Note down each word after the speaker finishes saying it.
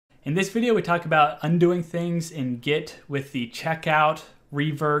In this video, we talk about undoing things in Git with the checkout,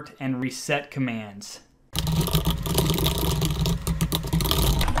 revert, and reset commands.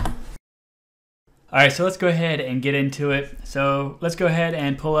 All right, so let's go ahead and get into it. So let's go ahead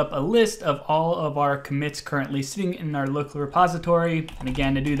and pull up a list of all of our commits currently sitting in our local repository. And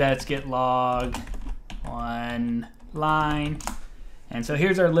again, to do that, it's git log oneline. And so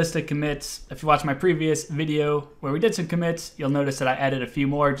here's our list of commits. If you watch my previous video where we did some commits, you'll notice that I added a few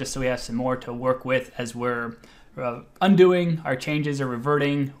more just so we have some more to work with as we're undoing our changes or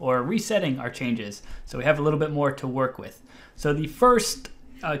reverting or resetting our changes. So we have a little bit more to work with. So the first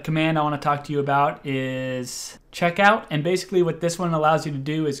command I want to talk to you about is checkout. And basically what this one allows you to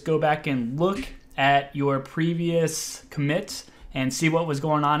do is go back and look at your previous commits and see what was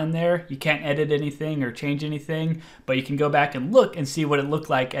going on in there. You can't edit anything or change anything, but you can go back and look and see what it looked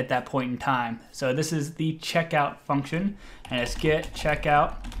like at that point in time. So this is the checkout function, and it's git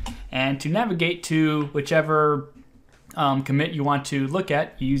checkout. And to navigate to whichever commit you want to look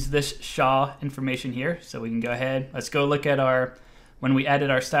at, you use this SHA information here. So we can go ahead, let's go look at when we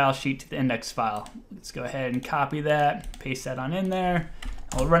added our style sheet to the index file. Let's go ahead and copy that, paste that on in there.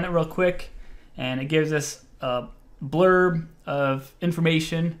 I'll run it real quick, and it gives us a blurb of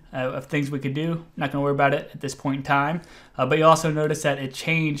information of things we could do. Not gonna worry about it at this point in time, but you also notice that it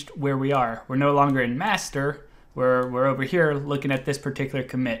changed where we are. We're no longer in master, we're over here looking at this particular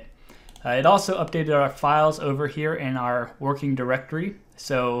commit. It also updated our files over here in our working directory.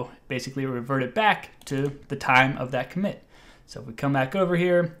 So basically reverted back to the time of that commit. So if we come back over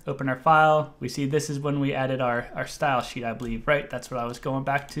here, open our file, we see this is when we added our style sheet, I believe, right? That's what I was going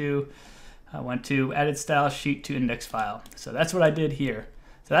back to. I went to added style sheet to index file. So that's what I did here.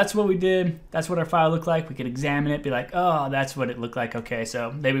 So that's what we did. That's what our file looked like. We could examine it, be like, oh, that's what it looked like. Okay,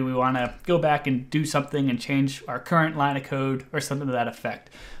 so maybe we want to go back and do something and change our current line of code or something to that effect.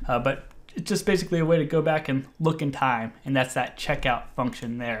 But it's just basically a way to go back and look in time, and that's that checkout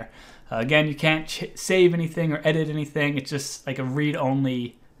function there. Again, you can't save anything or edit anything. It's just like a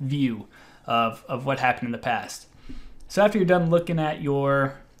read-only view of what happened in the past. So after you're done looking at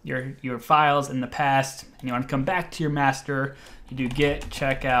your files in the past and you want to come back to your master, you do git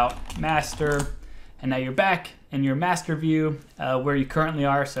checkout master, and now you're back in your master view where you currently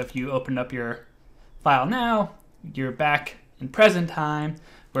are. So if you open up your file now, you're back in present time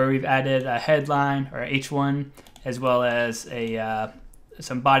where we've added a headline or H1 as well as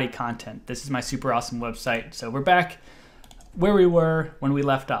some body content. This is my super awesome website. So we're back where we were when we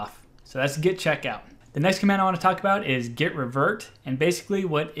left off. So that's git checkout. The next command I want to talk about is git revert, and basically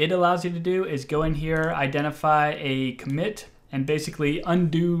what it allows you to do is go in here, identify a commit, and basically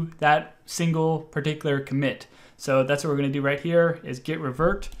undo that single particular commit. So that's what we're going to do right here is git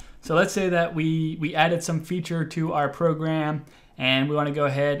revert. So let's say that we added some feature to our program and we want to go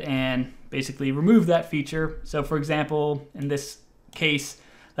ahead and basically remove that feature. So for example, in this case,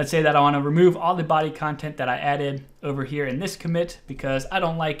 let's say that I want to remove all the body content that I added over here in this commit because I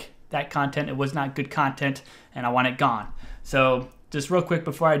don't like that content. It was not good content and I want it gone. So just real quick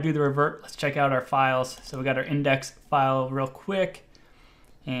before I do the revert, let's check out our files. So we got our index file real quick.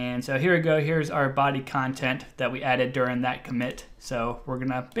 And so here we go. Here's our body content that we added during that commit. So we're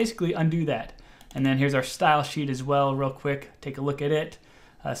gonna basically undo that. And then here's our style sheet as well real quick. Take a look at it,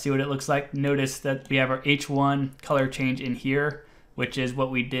 see what it looks like. Notice that we have our H1 color change in here, which is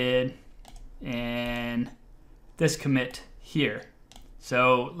what we did in this commit here.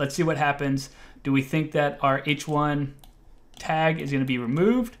 So let's see what happens. Do we think that our H1 tag is going to be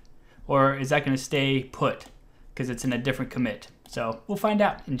removed, or is that going to stay put because it's in a different commit? So we'll find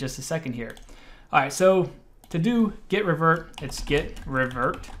out in just a second here. All right, so to do git revert, it's git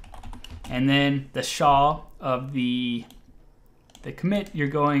revert, and then the SHA of the commit you're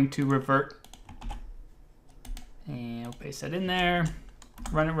going to revert, and we'll paste that in there,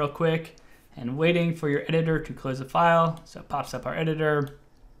 run it real quick. And waiting for your editor to close the file. So it pops up our editor.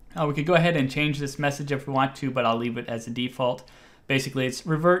 We could go ahead and change this message if we want to, but I'll leave it as the default. Basically, it's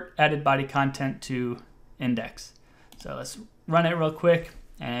revert added body content to index. So let's run it real quick,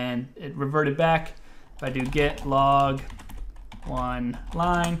 and it reverted back. If I do git log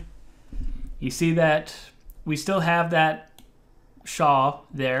oneline, you see that we still have that SHA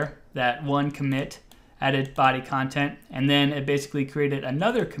there, that one commit, added body content, and then it basically created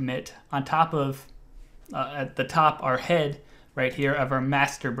another commit on top of, at the top, our head right here of our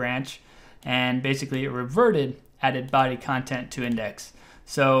master branch, and basically it reverted added body content to index.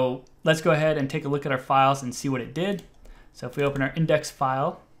 So let's go ahead and take a look at our files and see what it did. So if we open our index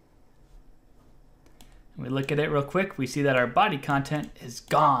file, and we look at it real quick, we see that our body content is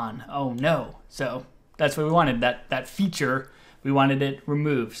gone. Oh no. So that's what we wanted, that feature we wanted it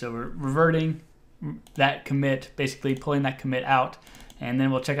removed. So we're reverting that commit, basically pulling that commit out. And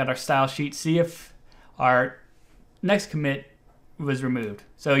then we'll check out our style sheet, see if our next commit was removed.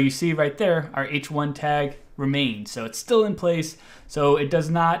 So you see right there, our h1 tag remains. So it's still in place. So it does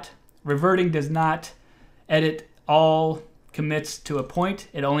not, reverting does not edit all commits to a point.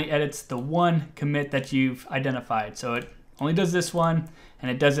 It only edits the one commit that you've identified. So it only does this one, and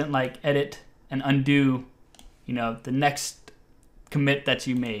it doesn't like edit and undo, you know, the next commit that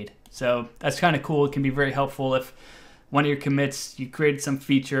you made. So that's kind of cool. It can be very helpful if one of your commits, you created some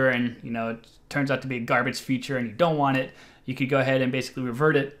feature and, you know, it turns out to be a garbage feature and you don't want it. You could go ahead and basically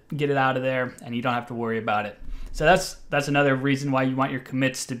revert it, get it out of there, and you don't have to worry about it. So that's another reason why you want your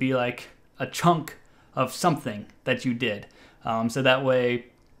commits to be like a chunk of something that you did. So that way,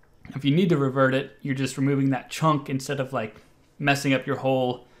 if you need to revert it, you're just removing that chunk instead of like messing up your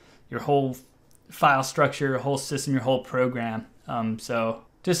whole file structure, your whole system, your whole program. So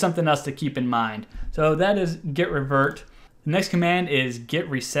just something else to keep in mind. So that is git revert. The next command is git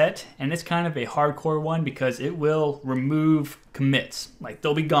reset, and it's kind of a hardcore one because it will remove commits. Like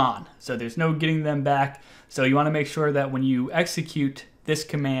they'll be gone. So there's no getting them back. So you want to make sure that when you execute this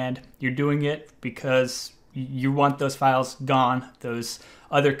command, you're doing it because you want those files gone, those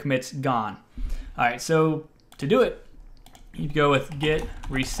other commits gone. All right, so to do it, you go with git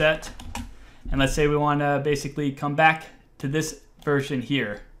reset, and let's say we want to basically come back to this version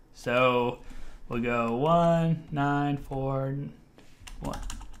here. So we'll go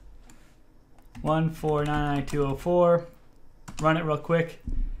 1.9.4.1.1.4.9.9.2.04, run it real quick,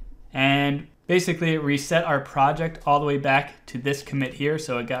 and basically it reset our project all the way back to this commit here.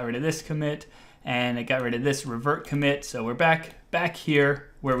 So it got rid of this commit, and it got rid of this revert commit. So we're back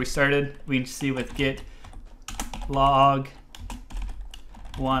here where we started. We can see with git log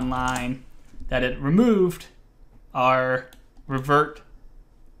oneline that it removed our revert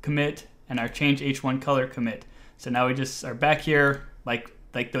commit and our change h1 color commit. So now we just are back here like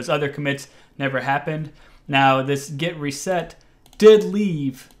those other commits never happened. Now this git reset did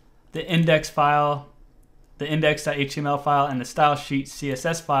leave the index file, the index.html file, and the style sheet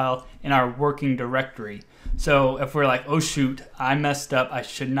CSS file in our working directory. So if we're like, oh shoot, I messed up, I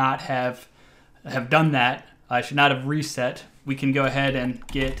should not have done that, I should not have reset, we can go ahead and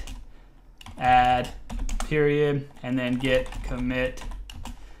git add period and then git commit,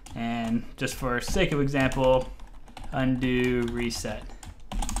 and just for sake of example, undo reset,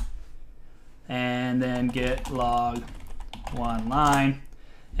 and then git log oneline.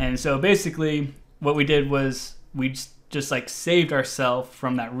 And so basically what we did was we just like saved ourselves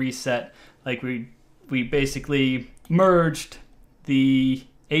from that reset. Like we basically merged the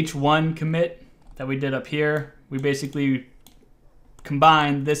h1 commit that we did up here. We basically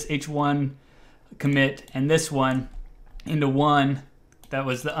combined this h1 commit and this one into one. That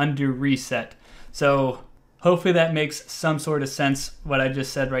was the undo reset. So hopefully that makes some sort of sense what I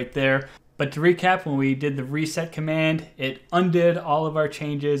just said right there. But to recap, when we did the reset command, it undid all of our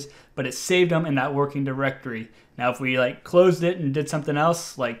changes, but it saved them in that working directory. Now if we like closed it and did something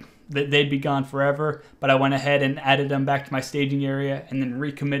else, like they'd be gone forever, but I went ahead and added them back to my staging area and then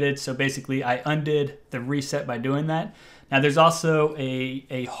recommitted. So basically I undid the reset by doing that. Now there's also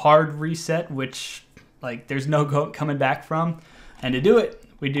a hard reset, which like there's no coming back from. And to do it,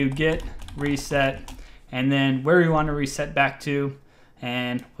 we do git reset, and then where we want to reset back to,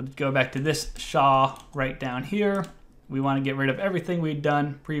 and we'll go back to this SHA right down here. We want to get rid of everything we'd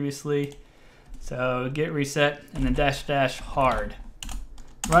done previously. So git reset and then -- hard.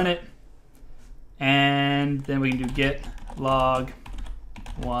 Run it, and then we can do git log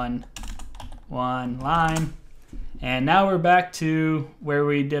oneline. And now we're back to where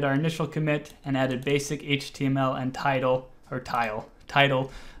we did our initial commit and added basic HTML and title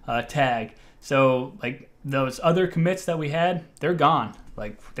tag. So like those other commits that we had, they're gone.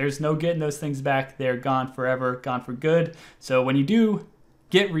 Like there's no getting those things back. They're gone forever, gone for good. So when you do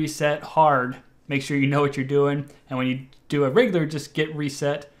git reset hard, make sure you know what you're doing. And when you do a regular just git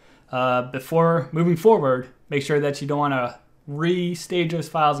reset, before moving forward, make sure that you don't want to restage those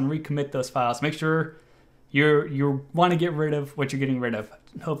files and recommit those files. Make sure you want to get rid of what you're getting rid of.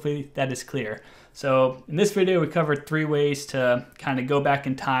 Hopefully that is clear. So in this video, we covered 3 ways to kind of go back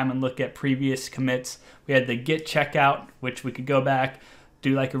in time and look at previous commits. We had the git checkout, which we could go back,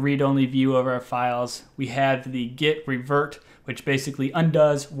 do like a read-only view of our files. We have the git revert, which basically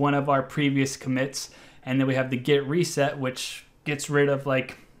undoes one of our previous commits. And then we have the git reset, which gets rid of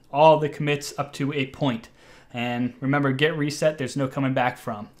like all the commits up to a point. And remember, git reset, there's no coming back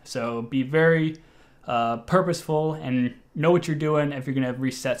from. So be very purposeful and know what you're doing if you're going to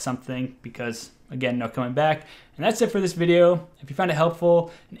reset something, because again, no coming back. And that's it for this video. If you found it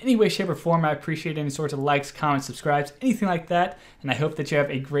helpful in any way, shape, or form, I appreciate any sorts of likes, comments, subscribes, anything like that. And I hope that you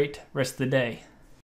have a great rest of the day.